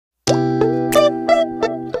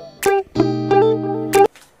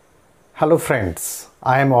Hello friends,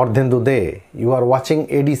 I am Ardhendu De. You are watching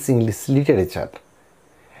AD's English Literature.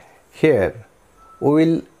 Here we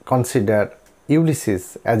will consider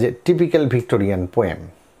Ulysses as a typical Victorian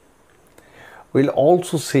poem. We will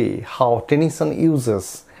also see how Tennyson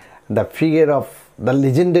uses the figure of the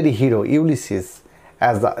legendary hero Ulysses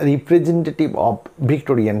as the representative of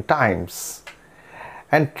Victorian times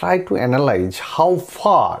and try to analyze how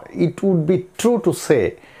far it would be true to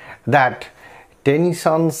say that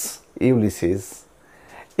Tennyson's Ulysses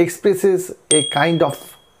expresses a kind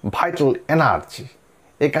of vital energy,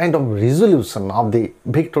 a kind of resolution of the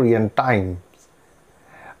Victorian times.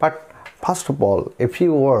 But first of all, a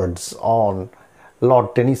few words on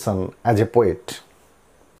Lord Tennyson as a poet.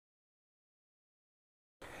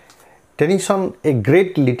 Tennyson, a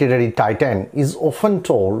great literary titan, is often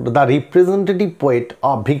told the representative poet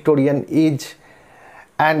of Victorian age,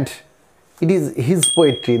 and it is his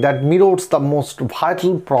poetry that mirrors the most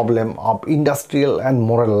vital problem of industrial and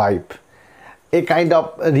moral life. A kind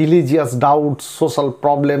of religious doubts, social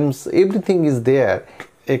problems, everything is there.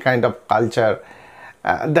 A kind of culture,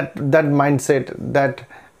 that mindset that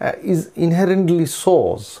is inherently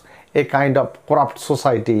shows a kind of corrupt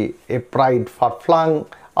society, a pride far-flung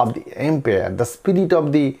of the empire, the spirit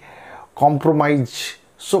of the compromise.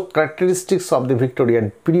 So characteristics of the Victorian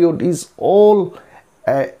period is all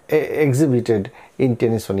exhibited in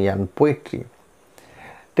Tennysonian poetry.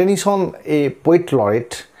 Tennyson, a poet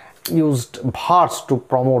laureate, used verse to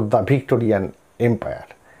promote the Victorian Empire.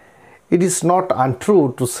 It is not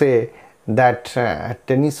untrue to say that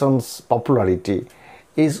Tennyson's popularity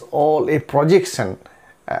is all a projection,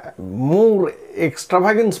 more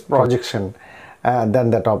extravagant projection than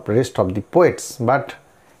that of the rest of the poets, but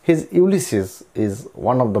his Ulysses is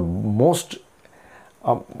one of the most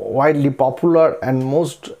widely popular and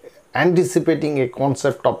most anticipating a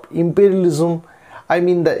concept of imperialism. I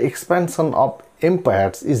mean, the expansion of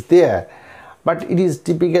empires is there, but it is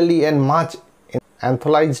typically a much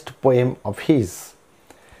anthologized poem of his.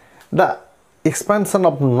 The expansion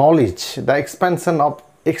of knowledge, the expansion of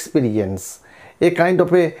experience, a kind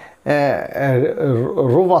of a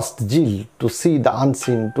robust zeal to see the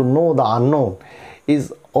unseen, to know the unknown,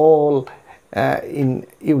 is all in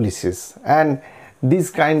Ulysses. And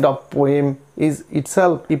this kind of poem is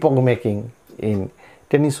itself epoch-making in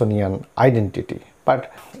Tennysonian identity.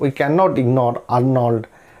 But we cannot ignore Arnold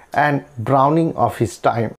and Browning of his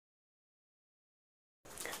time.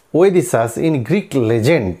 Ulysses in Greek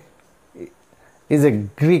legend is a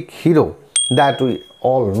Greek hero that we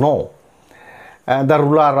all know, the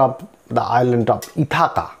ruler of the island of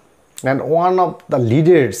Ithaca and one of the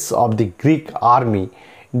leaders of the Greek army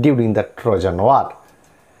during the Trojan War.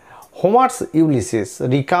 Homer's Ulysses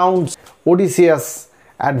recounts Odysseus'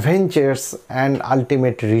 adventures and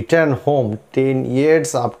ultimate return home 10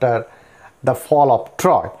 years after the fall of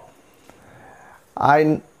Troy.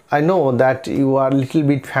 I know that you are a little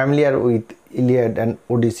bit familiar with Iliad and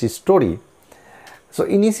Odyssey story. So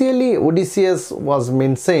initially Odysseus was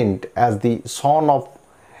mentioned as the son of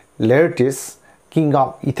Laertes, king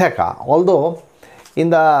of Ithaca, although in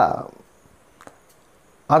the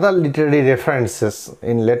other literary references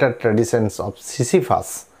in later traditions of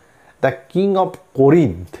Sisyphus, the king of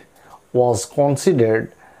Corinth was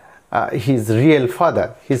considered his real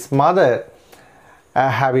father, his mother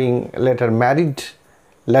having later married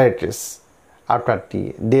Laertes after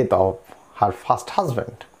the death of her first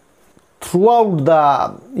husband. Throughout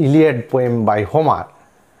the Iliad poem by Homer,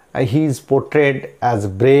 he is portrayed as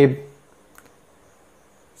brave,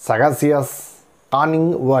 sagacious,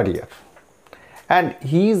 cunning warrior, and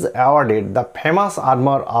he is awarded the famous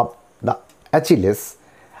armor of the Achilles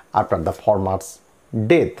after the former's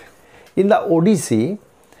death. In the Odyssey,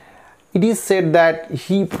 it is said that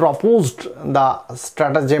he proposed the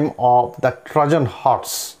stratagem of the Trojan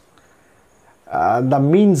horse, the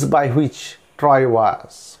means by which Troy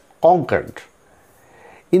was conquered.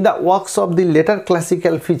 In the works of the later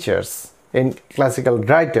classical features, in classical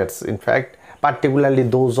writers, in fact, particularly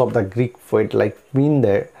those of the Greek poet like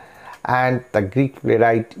Pindar and the Greek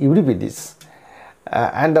playwright Euripides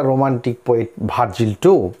and the romantic poet Virgil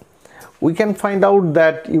too, we can find out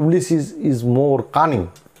that Ulysses is more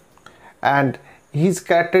cunning and his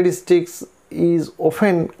characteristics is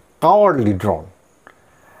often cowardly drawn,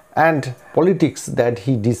 and politics that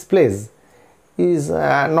he displays is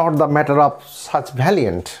not the matter of such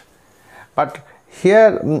valiant. But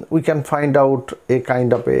here we can find out a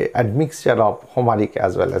kind of a admixture of Homeric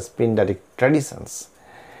as well as Pindaric traditions.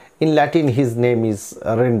 In Latin, his name is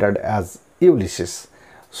rendered as Ulysses.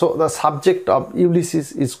 So the subject of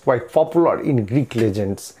Ulysses is quite popular in Greek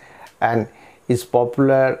legends and is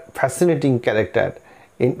popular, fascinating character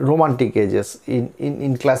in Romantic ages,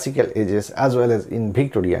 in classical ages, as well as in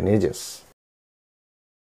Victorian ages.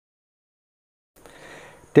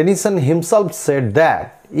 Tennyson himself said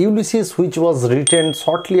that Ulysses, which was written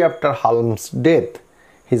shortly after Hallam's death,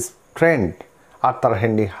 his friend Arthur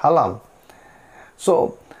Henry Hallam,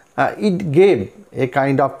 so it gave a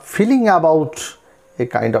kind of feeling about a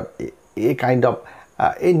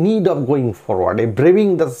need of going forward, a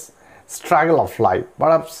braving the struggle of life,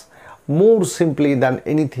 perhaps more simply than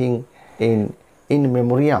anything in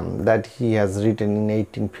memoriam that he has written in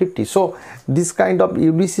 1850. So this kind of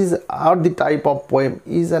Ulysses, or the type of poem,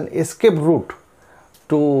 is an escape route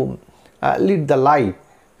to lead the life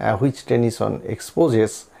which Tennyson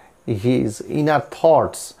exposes his inner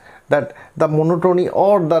thoughts, that the monotony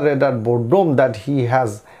or the rather boredom that he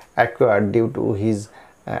has acquired due to his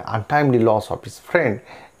untimely loss of his friend.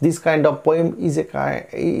 This kind of poem is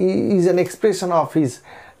an expression of his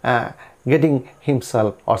getting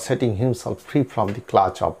himself or setting himself free from the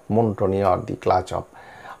clutch of monotony or the clutch of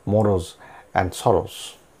morrows and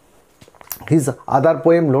sorrows. His other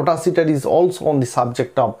poem, Lotus Eater, is also on the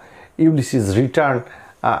subject of Ulysses' return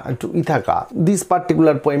to Ithaca. This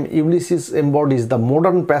particular poem, Ulysses, embodies the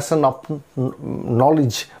modern passion of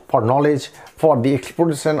knowledge, for the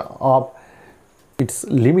exploration of its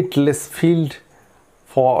limitless field,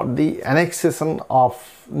 for the annexation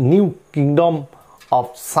of new kingdom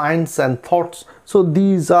of science and thoughts. So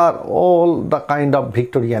these are all the kind of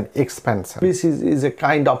Victorian expansion. This is a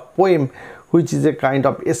kind of poem which is a kind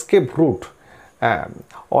of escape route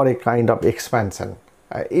or a kind of expansion.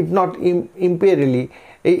 If not imperially,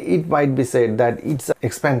 it might be said that it's an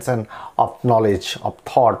expansion of knowledge, of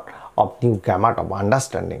thought, of new gamut of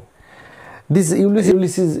understanding. This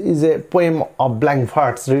Ulysses is a poem of blank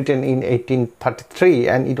verse written in 1833,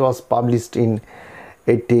 and it was published in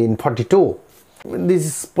 1842.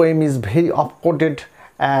 This poem is very oft-quoted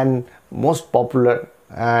and most popular,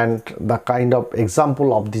 and the kind of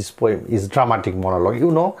example of this poem is dramatic monologue.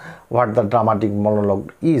 You know what the dramatic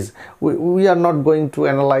monologue is. We are not going to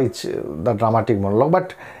analyze the dramatic monologue,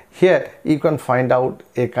 but here you can find out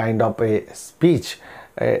a kind of a speech,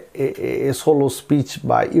 a solo speech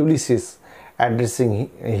by Ulysses addressing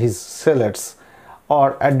his sailors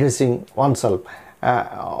or addressing oneself.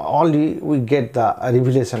 Only we get the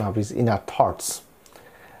revelation of his inner thoughts.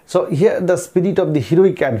 So here the spirit of the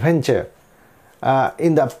heroic adventure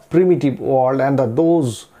in the primitive world, and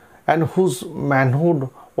those and whose manhood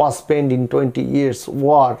was spent in 20 years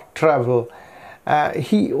war, travel,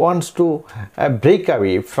 he wants to break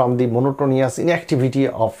away from the monotonous inactivity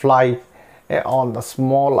of life on the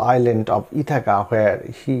small island of Ithaca, where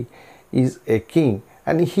he is a king,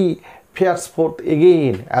 and he fares forth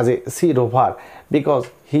again as a sea rover because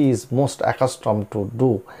he is most accustomed to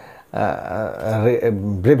do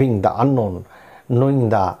braving the unknown, knowing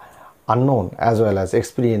the unknown, as well as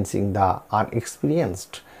experiencing the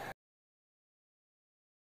unexperienced.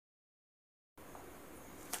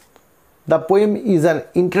 The poem is an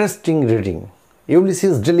interesting reading.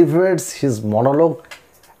 Ulysses delivers his monologue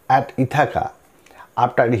at Ithaca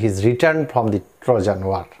after his return from the Trojan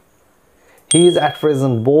War. He is at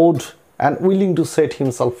present bored and willing to set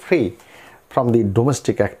himself free from the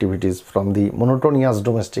domestic activities, from the monotonous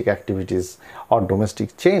domestic activities or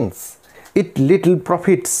domestic chains. It little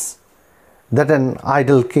profits that an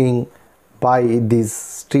idle king by this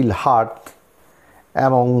still heart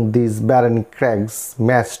among these barren crags,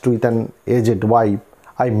 matched with an aged wife,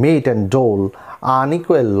 I mate and dole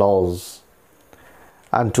unequal laws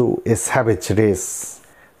unto a savage race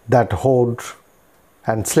that hoard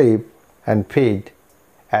and slave and feed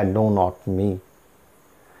and know not me.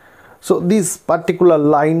 So these particular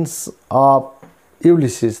lines of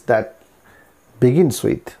Ulysses that begins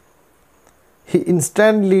with, he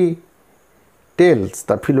instantly tells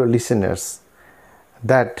the fellow listeners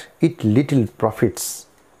that it little profits.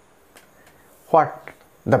 What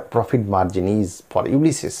the profit margin is for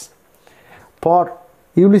Ulysses. For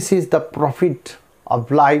Ulysses, the profit of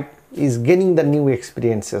life is gaining the new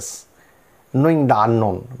experiences, knowing the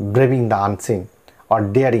unknown, braving the unseen, or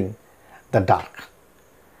daring the dark.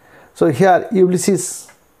 So here Ulysses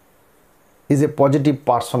is a positive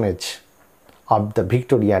personage of the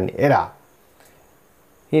Victorian era,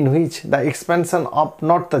 in which the expansion of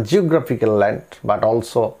not the geographical land but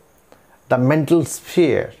also the mental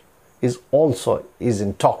sphere is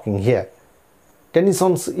in talking here.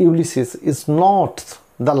 Tennyson's Ulysses is not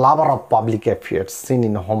the lover of public affairs seen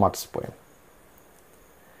in Homer's poem.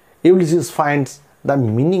 Ulysses finds the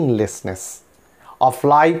meaninglessness of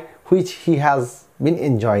life which he has been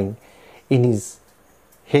enjoying in his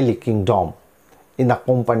hilly kingdom, in the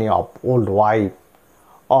company of old wife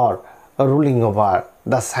or ruling over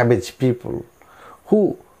the savage people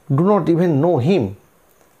who do not even know him.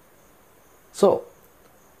 So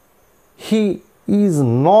he is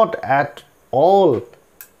not at all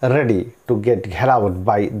ready to get gheraoed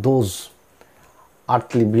by those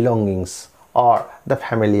earthly belongings or the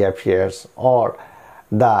family affairs or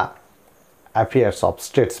the affairs of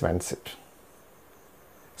statesmanship.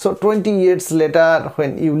 So 20 years later,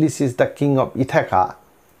 when Ulysses, the king of Ithaca,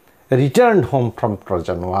 returned home from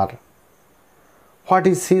Trojan War, what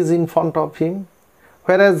he sees in front of him?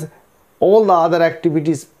 Whereas all the other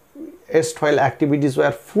activities, erstwhile activities,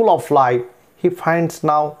 were full of life, he finds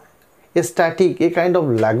now a static, a kind of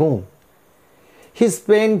lagoon. He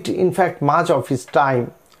spent, in fact, much of his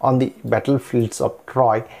time on the battlefields of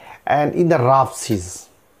Troy and in the rough seas.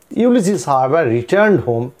 Ulysses, however, returned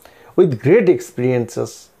home with great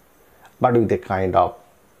experiences, but with a kind of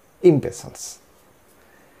impatience.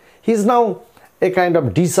 He is now a kind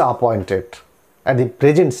of disappointed at the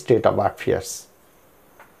present state of affairs.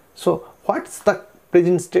 So, what's the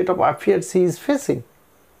present state of affairs he is facing?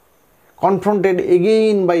 Confronted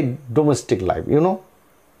again by domestic life,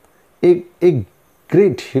 a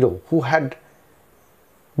great hero who had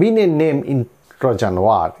been a name in Trojan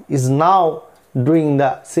War is now doing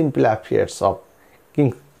the simple affairs of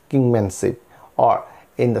kingmanship or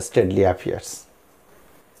in the stately affairs.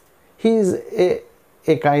 He is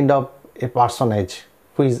a kind of a personage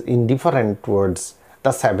who is indifferent towards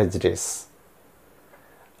the savage race.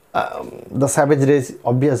 The savage race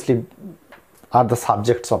obviously are the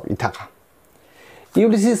subjects of Ithaca.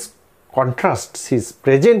 Ulysses contrasts his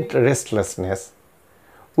present restlessness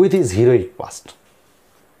with his heroic past.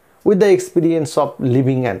 With the experience of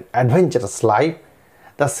living an adventurous life,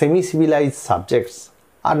 the semi-civilized subjects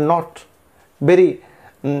are not very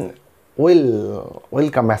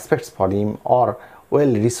welcome aspects for him or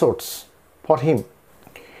well resorts for him.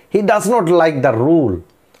 He does not like the rule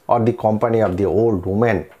or the company of the old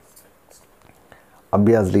woman.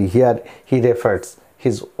 Obviously, here he refers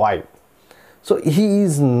his wife. So he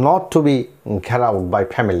is not to be gheraoed by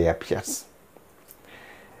family affairs.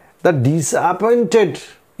 The disappointed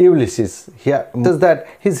Ulysses here says that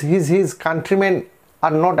his countrymen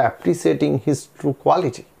are not appreciating his true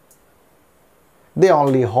quality. They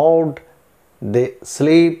only hoard, they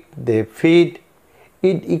sleep, they feed.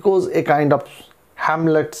 It echoes a kind of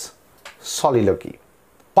Hamlet's soliloquy.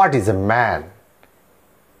 What is a man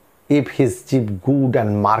if his chief good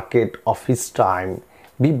and market of his time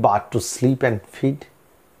be but to sleep and feed?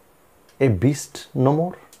 A beast no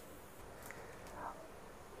more?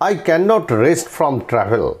 I cannot rest from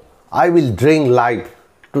travel. I will bring life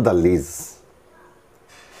to the lees.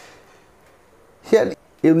 Here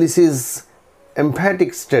Ulysses'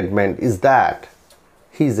 emphatic statement is that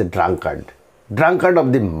he is a drunkard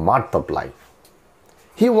of the mirth of life.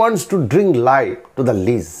 He wants to drink life to the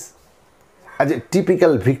lees, as a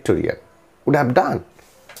typical Victorian would have done.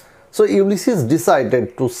 So Ulysses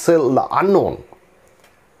decided to sail the unknown,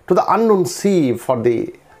 to the unknown sea for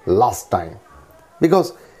the last time,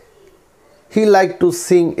 because he liked to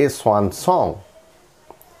sing a swan song.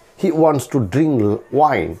 He wants to drink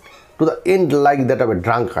wine to the end like that of a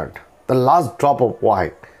drunkard, the last drop of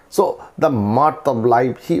wine. So the mirth of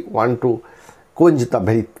life, he wants to quench the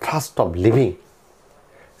very thirst of living.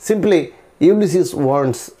 Simply, Ulysses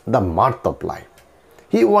wants the mirth of life.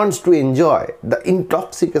 He wants to enjoy the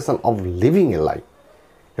intoxication of living a life,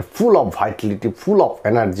 full of vitality, full of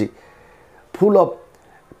energy, full of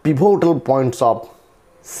pivotal points of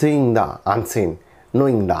seeing the unseen,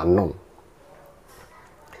 knowing the unknown.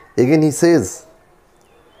 Again he says,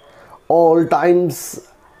 all times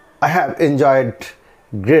I have enjoyed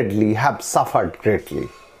greatly, have suffered greatly,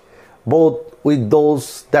 both with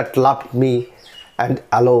those that loved me and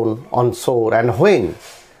alone on shore, and when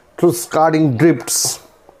through scudding drifts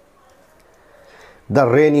the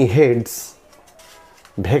rainy heads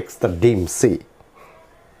vex the dim sea.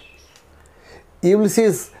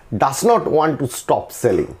 Ulysses does not want to stop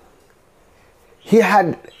sailing. He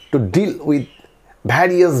had to deal with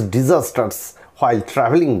various disasters while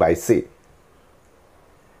traveling by sea.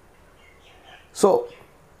 So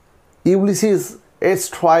Ulysses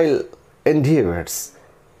erstwhile endeavors,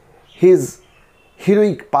 his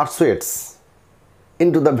heroic pursuits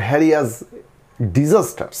into the various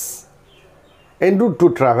disasters, endured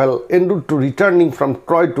to travel, endured to returning from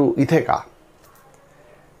Troy to Ithaca.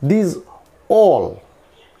 These all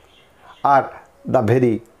are the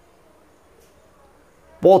very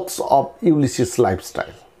paths of Ulysses'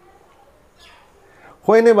 lifestyle.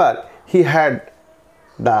 Whenever he had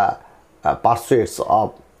the pursuits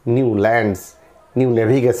of new lands, new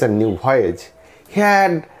navigation, new voyage, he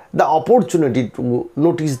had the opportunity to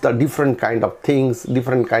notice the different kind of things,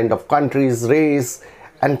 different kind of countries, race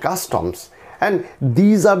and customs. And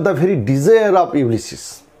these are the very desire of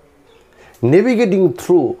Ulysses, navigating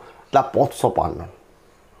through the paths of unknown,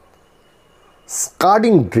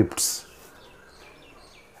 skirting drifts.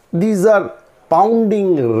 These are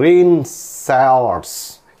pounding rain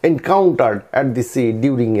showers encountered at the sea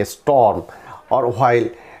during a storm or while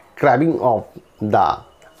crabbing off the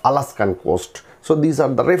Alaskan coast. So these are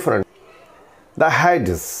the reference. The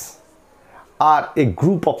Hyades are a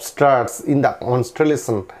group of stars in the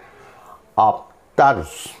constellation of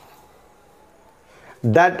Taurus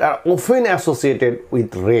that are often associated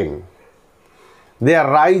with rain. Their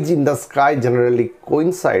rise in the sky generally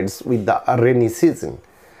coincides with the rainy season.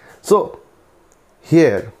 So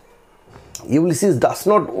here Ulysses does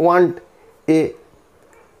not want a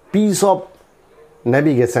piece of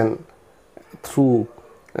navigation through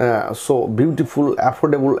so beautiful,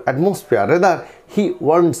 affordable atmosphere. Rather, he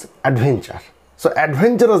wants adventure. So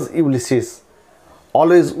adventurous Ulysses,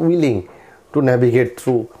 always willing to navigate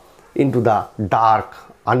through into the dark,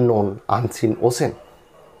 unknown, unseen ocean.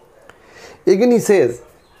 Again he says,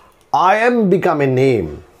 I am become a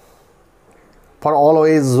name for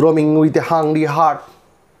always roaming with a hungry heart.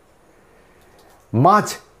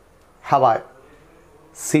 Much have I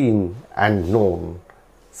seen and known,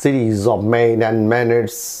 series of men and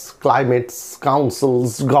manners, climates,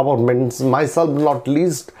 councils, governments, myself not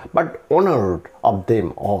least, but honored of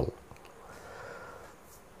them all.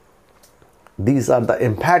 These are the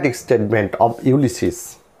emphatic statement of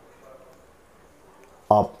Ulysses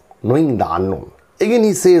of knowing the unknown. Again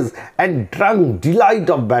he says, and drunk delight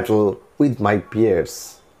of battle with my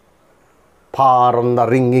peers, far on the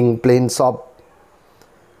ringing plains of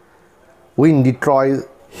windy Troy.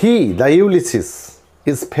 He, the Ulysses,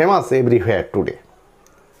 is famous everywhere today.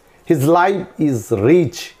 His life is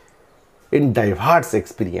rich in diverse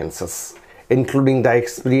experiences, including the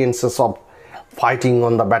experiences of fighting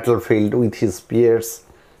on the battlefield with his peers.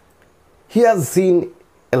 He has seen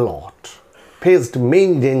a lot, faced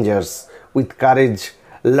many dangers with courage,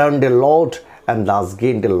 learned a lot, and thus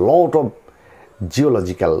gained a lot of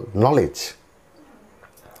geological knowledge.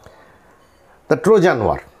 The Trojan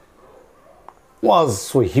War was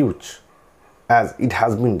so huge as it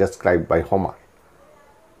has been described by Homer.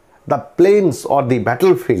 The plains or the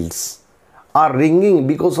battlefields are ringing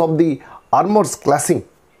because of the armors clashing.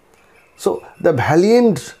 So the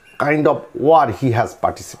valiant kind of war he has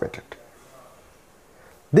participated.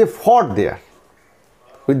 They fought there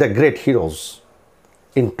with the great heroes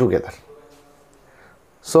in together.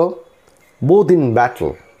 So both in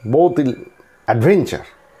battle, both in adventure,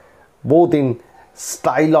 both in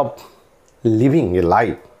style of living a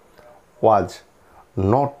life was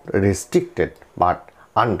not restricted but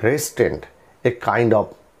unrestrained, a kind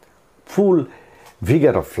of full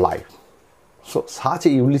vigor of life. So such a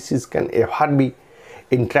Ulysses can ever be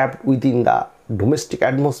entrapped within the domestic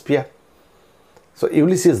atmosphere. So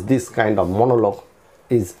Ulysses, this kind of monologue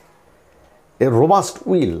is a robust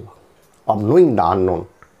will of knowing the unknown,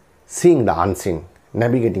 seeing the unseen,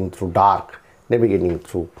 navigating through dark, navigating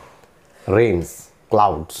through rains,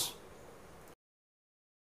 clouds.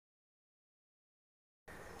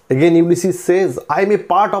 Again Ulysses says, I am a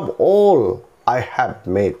part of all I have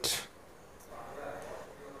met.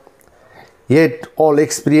 Yet all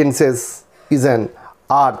experiences is an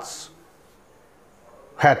arch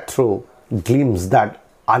where through glimpse that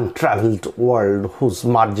untraveled world whose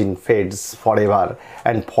margin fades forever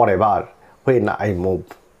and forever when I move.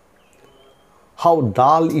 How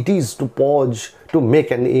dull it is to pause, to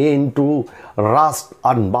make an end, to rust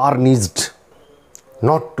unvarnished,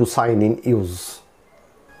 not to shine in use.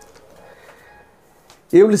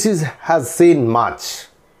 Ulysses has seen much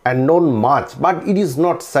and known much, but it is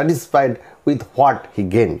not satisfied with what he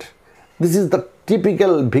gained. This is the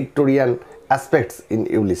typical Victorian aspects in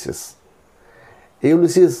Ulysses.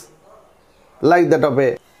 Ulysses, like that of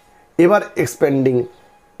a ever-expanding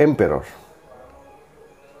emperor,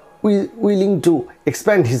 willing to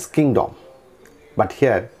expand his kingdom, but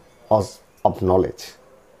here was of knowledge.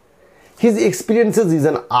 His experiences is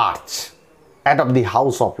an arch out of the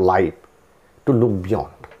house of life to look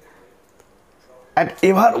beyond. At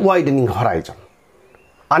ever-widening horizon,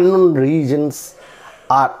 unknown regions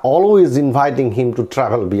are always inviting him to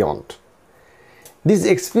travel beyond. This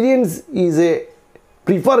experience is a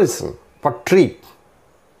preparation for trip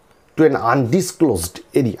to an undisclosed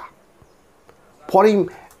area. For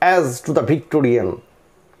him, as to the Victorian,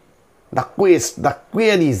 the quest, the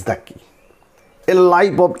query is the key. A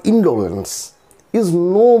life of indolence is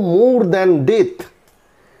no more than death.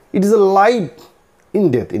 It is a life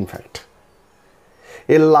in death, in fact.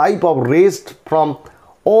 A life of rest from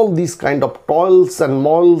all these kind of toils and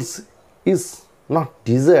moils is not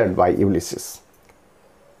desired by Ulysses.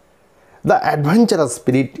 The adventurous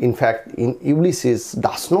spirit, in fact, in Ulysses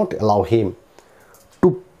does not allow him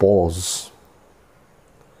to pause,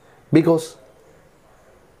 because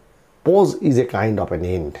pause is a kind of an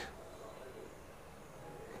end.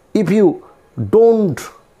 If you don't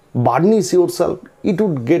burnish yourself, it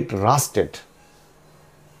would get rusted.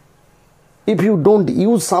 If you don't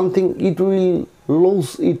use something, it will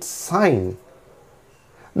lose its shine.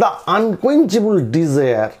 The unquenchable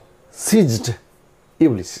desire seized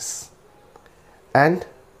Ulysses, and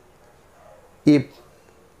if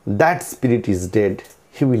that spirit is dead,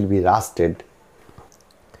 he will be rusted,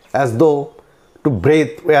 as though to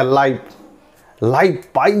breath were life,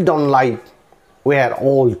 life piled on life were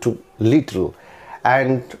all too little,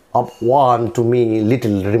 and of one to me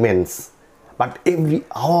little remains, but every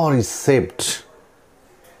hour is saved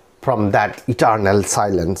from that eternal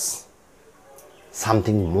silence.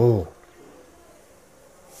 Something more,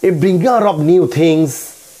 a bringer of new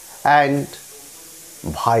things, and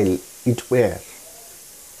while it were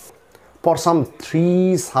for some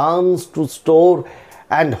 3 suns to store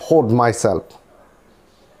and hoard myself,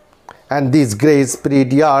 and this grey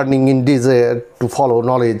spirit yearning in desire to follow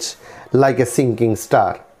knowledge like a sinking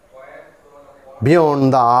star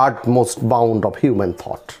beyond the utmost bound of human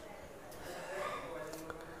thought.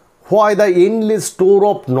 Why the endless store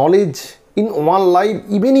of knowledge in one life,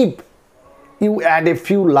 even if you add a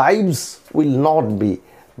few lives, will not be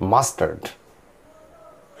mastered.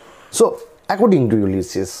 So, according to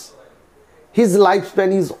Ulysses, his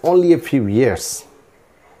lifespan is only a few years,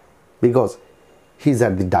 because he is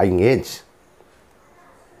at the dying age.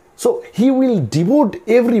 So, he will devote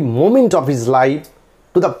every moment of his life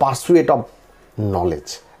to the pursuit of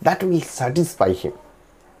knowledge that will satisfy him.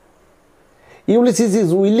 Ulysses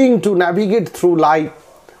is willing to navigate through life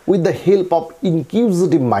with the help of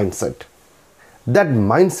inquisitive mindset. That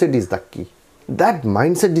mindset is the key. That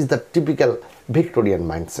mindset is the typical Victorian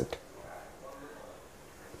mindset.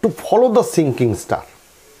 To follow the sinking star,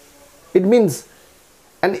 it means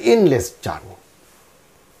an endless journey.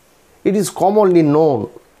 It is commonly known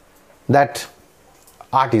that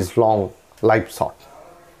art is long, life short.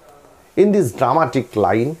 In this dramatic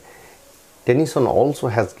line, Tennyson also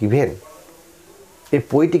has given a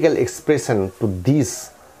poetical expression to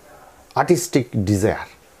this artistic desire,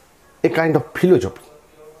 a kind of philosophy.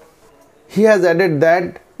 He has added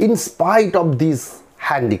that in spite of these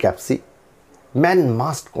handicaps, man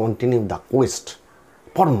must continue the quest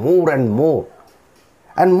for more and more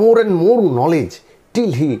knowledge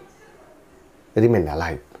till he remain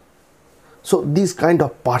alive. So this kind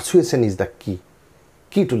of persuasion is the key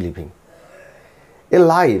to living. A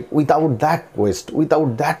life without that quest,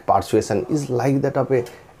 without that persuasion, is like that of a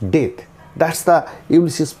death. That's the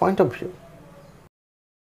Ulysses' point of view.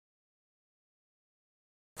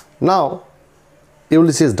 Now,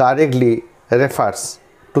 Ulysses directly refers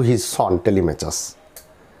to his son Telemachus.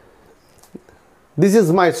 This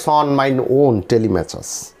is my son, mine own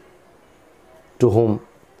Telemachus, to whom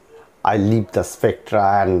I leave the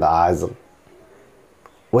spectra and the isle,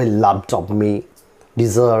 well loved of me,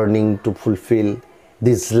 discerning to fulfill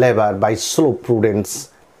this labor by slow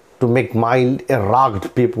prudence, to make mild a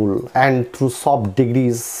rugged people, and through soft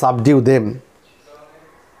degrees subdue them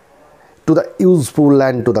to the useful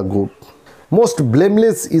and to the good. Most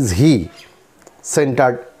blameless is he,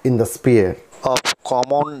 centered in the sphere of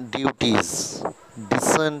common duties,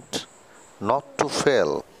 decent not to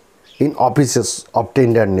fail in offices of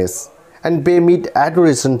tenderness, and pay meet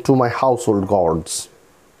adoration to my household gods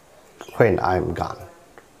when I am gone.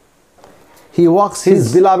 He walks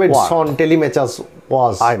his beloved son Telemachus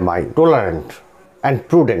was, I mind, tolerant and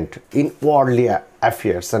prudent in worldly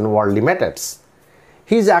affairs and worldly matters.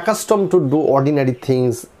 He is accustomed to do ordinary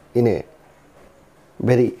things in a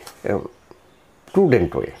very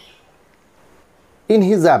prudent way. In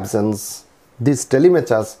his absence, this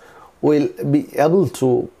Telemachus will be able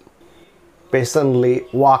to patiently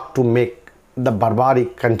work to make the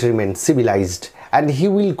barbaric countrymen civilized, and he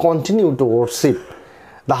will continue to worship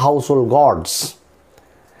the household gods,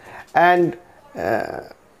 and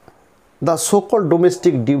the so-called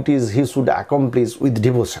domestic duties he should accomplish with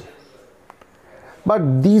devotion.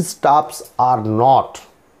 But these tasks are not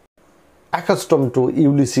accustomed to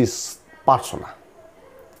Ulysses' persona,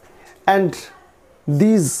 and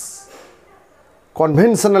these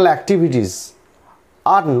conventional activities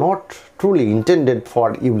are not truly intended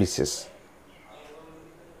for Ulysses.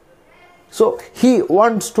 So he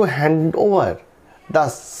wants to hand over the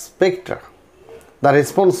spectre, the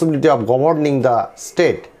responsibility of governing the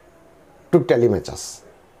state, to Telemachus.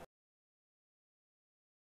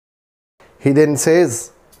 He then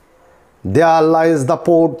says, there lies the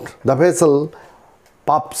port, the vessel,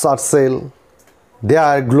 puffs her sail.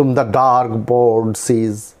 There gloom the dark broad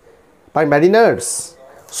seas. My mariners,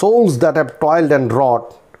 souls that have toiled and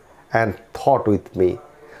wrought and thought with me.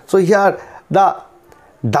 So here the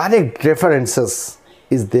direct references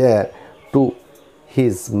is there to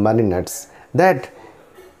his mariners, that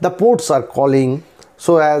the ports are calling,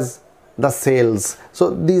 so as the sails.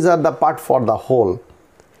 So these are the part for the whole.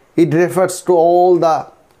 It refers to all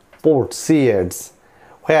the port seaheads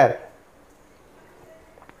where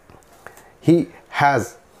he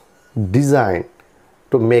has designed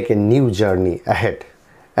to make a new journey ahead,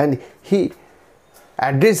 and he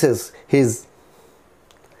addresses his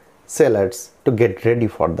sailors to get ready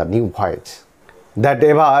for the new voyage. That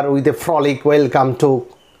ever with a frolic welcome to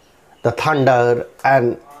the thunder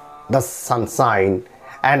and the sunshine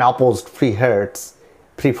and opposed free hearts,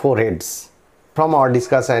 free foreheads. From our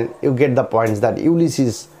discussion, you get the points that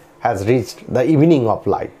Ulysses has reached the evening of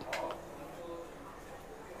light.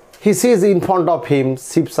 He sees in front of him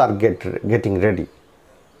ships are getting ready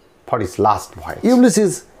for his last voyage.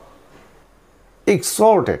 Ulysses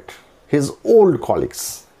exhorted his old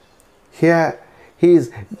colleagues. Here he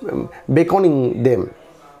is beckoning them,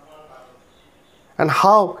 and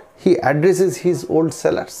how he addresses his old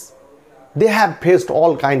sailors. They have faced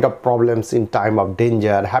all kind of problems in time of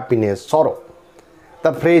danger, happiness, sorrow.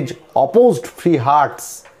 The phrase opposed free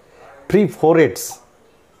hearts, free foreheads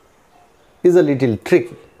is a little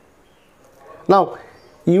tricky. Now,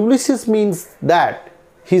 Ulysses means that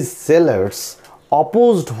his sailors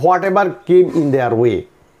opposed whatever came in their way.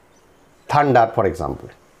 Thunder, for example.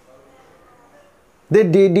 They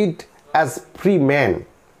did it as free men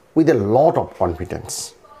with a lot of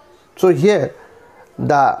confidence. So here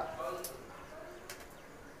the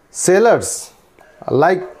sailors,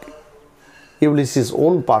 like Ulysses'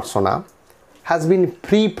 own persona, has been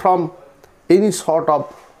free from any sort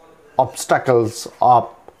of obstacles of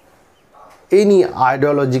any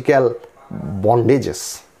ideological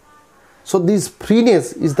bondages. So this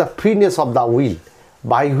freeness is the freeness of the will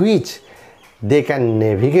by which they can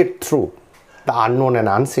navigate through the unknown and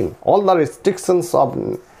unseen. All the restrictions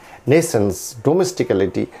of nations,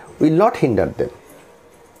 domesticality will not hinder them.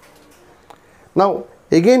 Now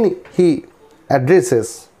again he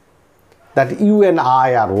addresses that you and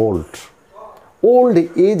I are old. Old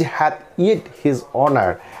age hath yet his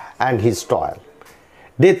honor and his toil.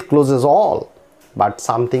 Death closes all, but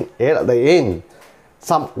something at the end,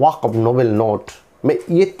 some work of noble note may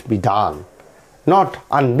yet be done, not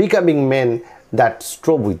unbecoming men that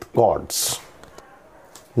strove with gods.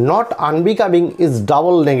 Not unbecoming is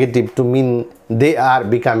double negative to mean they are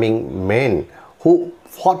becoming men who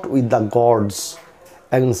fought with the gods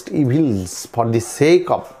against evils for the sake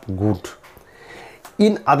of good.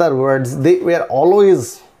 In other words, they were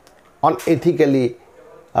always on ethically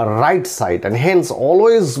right side and hence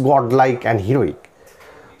always godlike and heroic.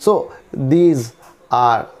 So these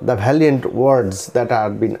are the valiant words that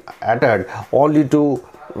have been uttered only to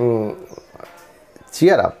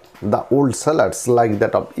cheer up the old sailors, like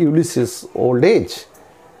that of Ulysses' old age.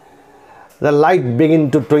 The light begin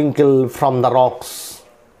to twinkle from the rocks.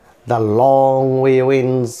 The long way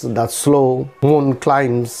winds, the slow moon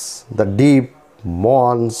climbs, the deep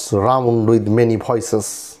mourns round with many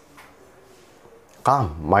voices.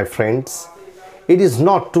 Come, my friends, it is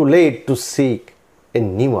not too late to seek a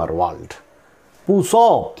newer world. Push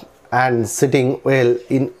up and sitting well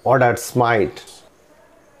in ordered smite,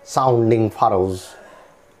 sounding furrows,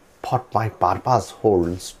 for my purpose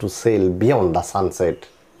holds to sail beyond the sunset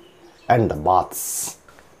and the baths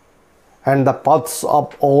and the paths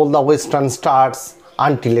of all the western stars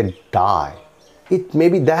until it die. It may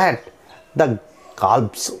be that the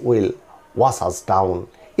gulfs will wash us down.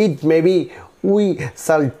 It may be we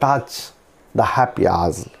shall touch the happy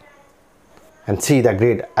hours and see the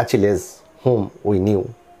great Achilles whom we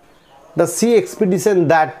knew. The sea expedition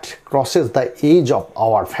that crosses the edge of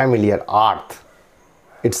our familiar earth,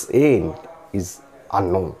 its end is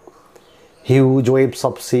unknown. Huge waves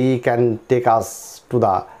of sea can take us to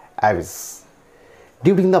the abyss.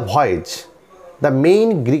 During the voyage, the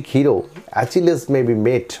main Greek hero Achilles may be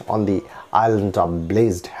met on the island of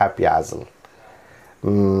blessed happy Hazel.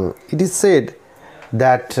 It is said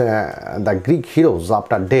that the Greek heroes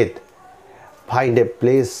after death find a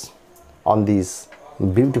place on this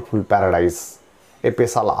beautiful paradise, a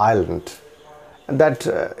special island that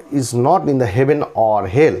is not in the heaven or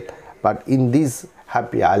hell, but in this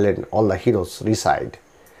happy island all the heroes reside.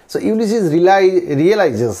 So Ulysses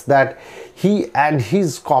realizes that he and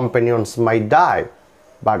his companions might die,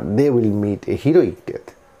 but they will meet a heroic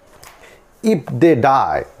death. if they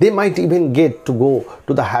die, they might even get to go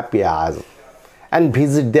to the happy isle and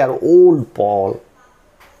visit their old pal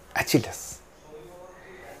Achilles.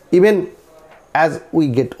 Even as we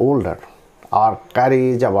get older, our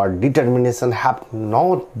courage, our determination have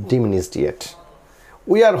not diminished yet.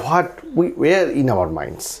 We are what we were in our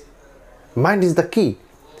minds. Mind is the key.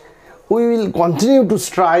 We will continue to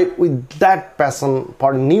strive with that passion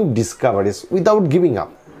for new discoveries without giving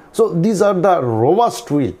up. So these are the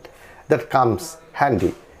robust will that comes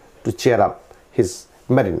handy to cheer up his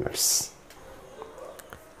mariners.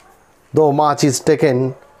 Though much is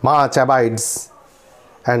taken, much abides,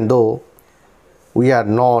 and though we are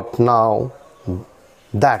not now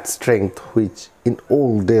that strength which in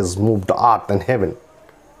old days moved earth and heaven,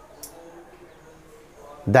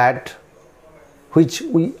 that which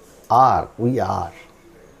we are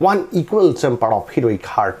one equal temper of heroic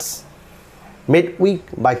hearts, made weak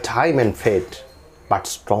by time and fate, but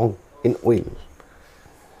strong in will,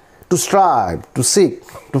 to strive, to seek,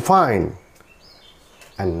 to find,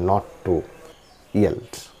 and not to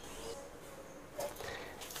yield.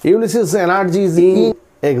 Ulysses' energy is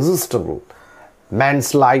inexhaustible.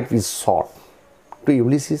 Man's life is short. To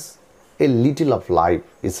Ulysses, a little of life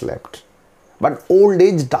is left. But old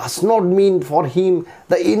age does not mean for him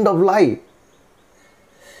the end of life.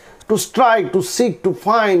 To strive, to seek, to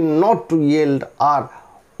find, not to yield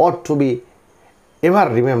ought to be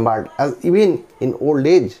ever remembered, as even in old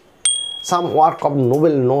age some work of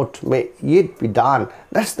noble note may yet be done.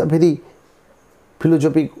 That's the very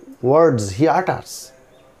philosophic words he utters.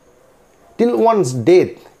 Till one's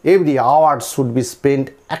death, every hour should be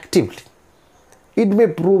spent actively. It may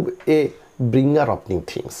prove a bringer of new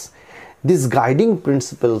things. These guiding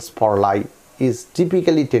principles for life is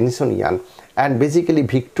typically Tennysonian and basically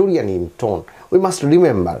Victorian in tone. We must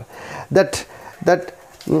remember that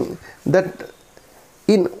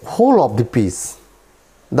in whole of the piece,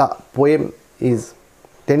 the poem is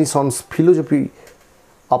Tennyson's philosophy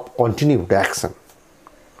of continued action.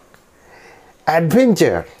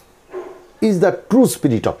 Adventure is the true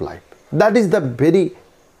spirit of life. That is the very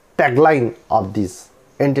tagline of this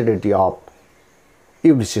entity of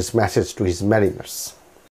Ulysses' message to his mariners.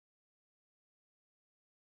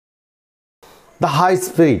 The high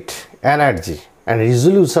spirit, energy, and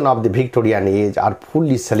resolution of the Victorian age are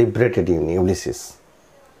fully celebrated in Ulysses.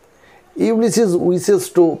 Ulysses wishes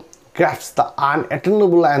to grasp the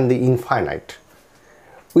unattainable and the infinite.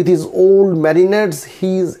 With his old mariners,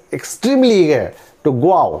 he is extremely eager to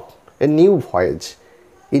go out a new voyage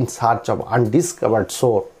in search of undiscovered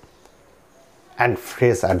shore and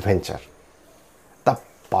fresh adventure. The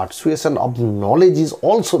persuasion of knowledge is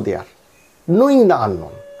also there, knowing the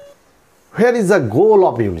unknown. Where is the goal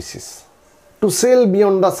of Ulysses? To sail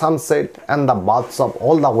beyond the sunset and the baths of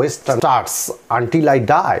all the western stars until I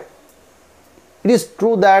die. It is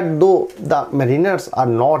true that though the mariners are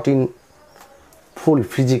not in full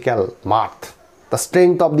physical mirth, the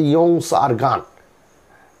strength of the young are gone.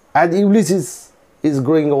 As Ulysses is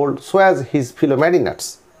growing old, so as his fellow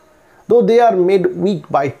mariners. Though they are made weak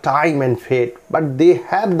by time and fate, but they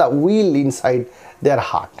have the will inside their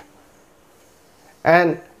heart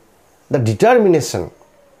and the determination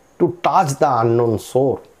to touch the unknown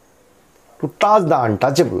shore, to touch the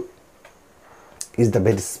untouchable, is the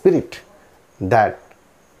very spirit that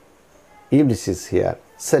Ulysses here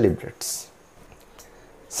celebrates.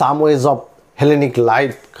 Some ways of Hellenic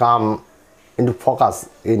life come into focus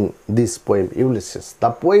in this poem, Ulysses.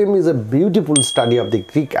 The poem is a beautiful study of the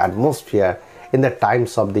Greek atmosphere in the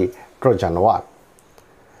times of the Trojan War.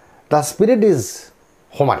 The spirit is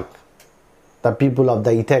Homeric. The people of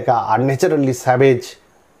the Ithaca are naturally savage,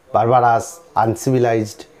 barbarous,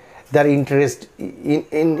 uncivilized. Their interest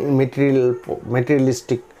in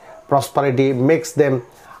materialistic prosperity makes them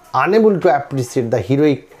unable to appreciate the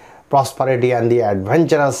heroic prosperity and the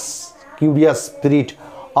adventurous, curious spirit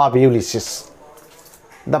of Ulysses.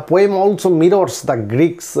 The poem also mirrors the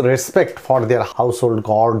Greeks' respect for their household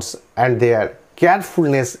gods and their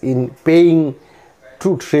carefulness in paying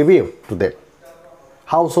true tribute to them.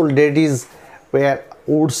 Household deities were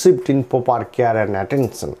worshipped in proper care and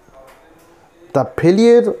attention. The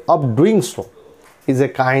failure of doing so is a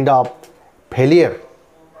kind of failure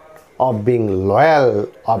of being loyal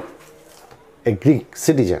of a Greek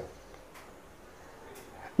citizen.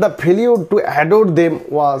 The failure to adore them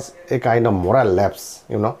was a kind of moral lapse,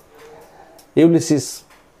 Ulysses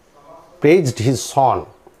praised his son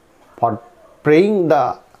for praying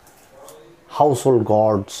the household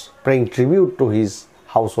gods, paying tribute to his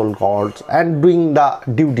household gods and doing the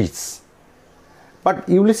duties. But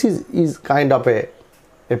Ulysses is kind of a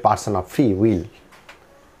person of free will.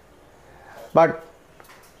 But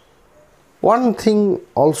One thing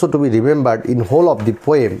also to be remembered in whole of the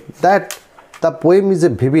poem, that the poem is a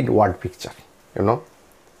vivid word picture, you know.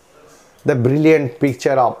 The brilliant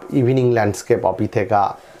picture of evening landscape of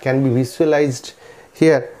Ithaca can be visualized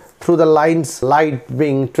here through the lines: light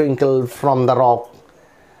being twinkled from the rock,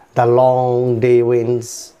 the long day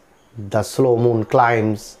winds, the slow moon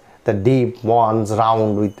climbs, the deep mourns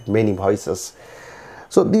round with many voices.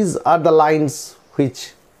 So these are the lines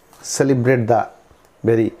which celebrate the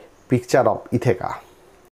very picture of Ithaca.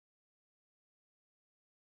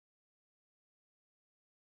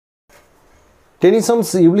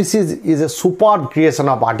 Tennyson's Ulysses is a superb creation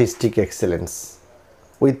of artistic excellence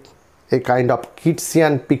with a kind of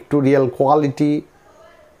Keatsian pictorial quality,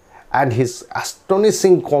 and his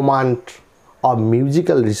astonishing command of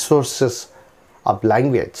musical resources of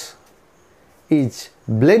language is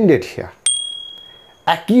blended here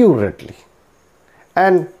accurately,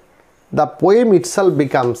 and the poem itself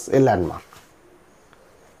becomes a landmark.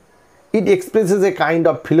 It expresses a kind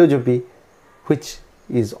of philosophy which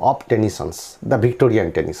is of Tennyson's, the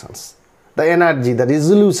Victorian Tennyson's, the energy, the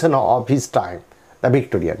resolution of his time, the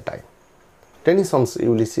Victorian time. Tennyson's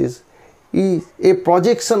Ulysses is a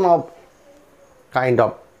projection of kind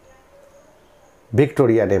of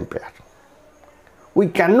Victorian Empire. We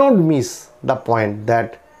cannot miss the point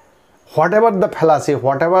that whatever the fallacy,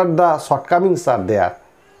 whatever the shortcomings are there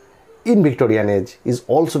in Victorian age is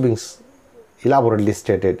also being elaborately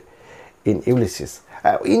stated in Ulysses.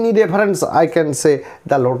 In reference, I can say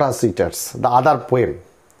the Lotus Eaters, the other poem.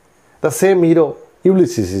 The same hero,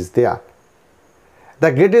 Ulysses, is there.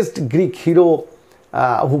 The greatest Greek hero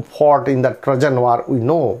who fought in the Trojan War, we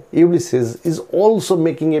know Ulysses is also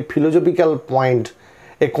making a philosophical point.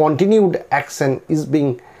 A continued action is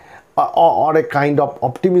being, or a kind of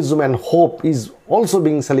optimism and hope is also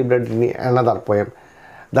being celebrated in another poem,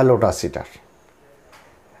 the Lotus Eater.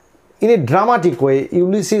 In a dramatic way,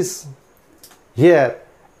 Ulysses here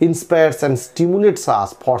inspires and stimulates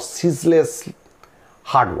us for ceaseless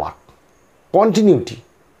hard work. Continuity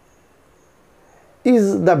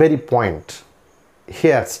is the very point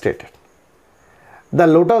here stated. The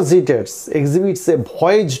Lotus Eaters exhibits a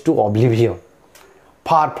voyage to oblivion,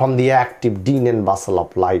 far from the active din and bustle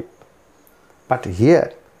of life. But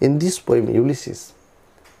here in this poem Ulysses,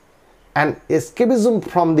 an escapism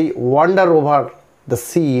from the wander over the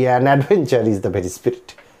sea and adventure is the very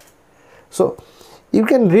spirit. So you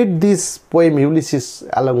can read this poem Ulysses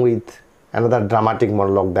along with another dramatic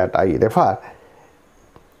monologue that I refer,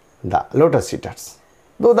 the Lotus Eaters.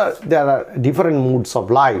 Though there are different moods of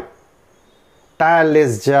life,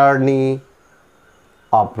 tireless journey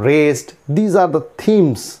of rest, these are the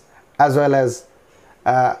themes, as well as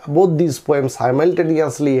both these poems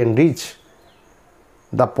simultaneously enrich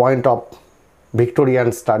the point of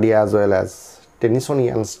Victorian study as well as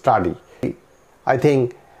Tennysonian study. I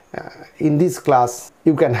think in this class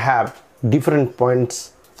you can have different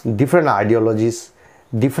points, different ideologies,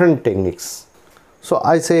 different techniques. So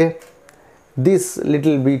I say this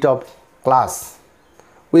little bit of class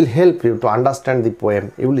will help you to understand the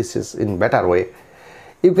poem Ulysses in better way.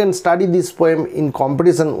 You can study this poem in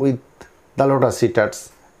comparison with the Lotus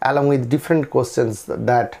Eaters along with different questions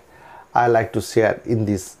that I like to share in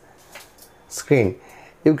this screen.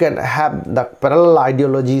 You can have the parallel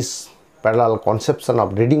ideologies, parallel conception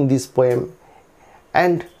of reading this poem.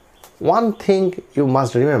 And one thing you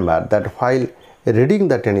must remember, that while reading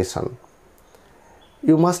the Tennyson,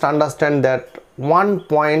 you must understand that one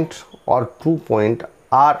point or 2 points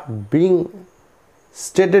are being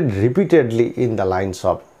stated repeatedly in the lines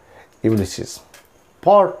of Ulysses.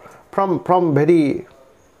 From very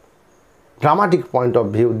dramatic point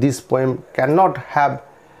of view, this poem cannot have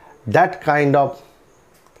that kind of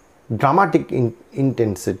dramatic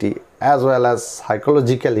intensity as well as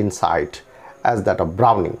psychological insight as that of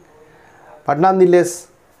Browning. But nonetheless,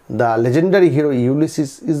 the legendary hero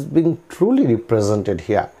Ulysses is being truly represented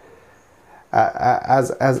here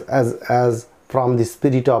as from the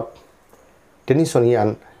spirit of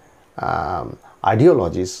Tennysonian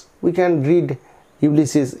ideologies. We can read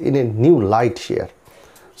Ulysses in a new light here.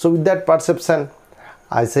 So with that perception,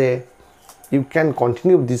 I say you can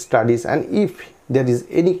continue these studies, and if there is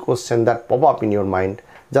any question that pop up in your mind,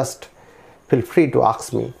 just feel free to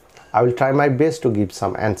ask me. I will try my best to give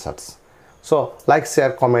some answers. So like,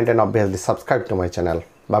 share, comment and obviously subscribe to my channel.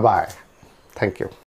 Bye bye. Thank you.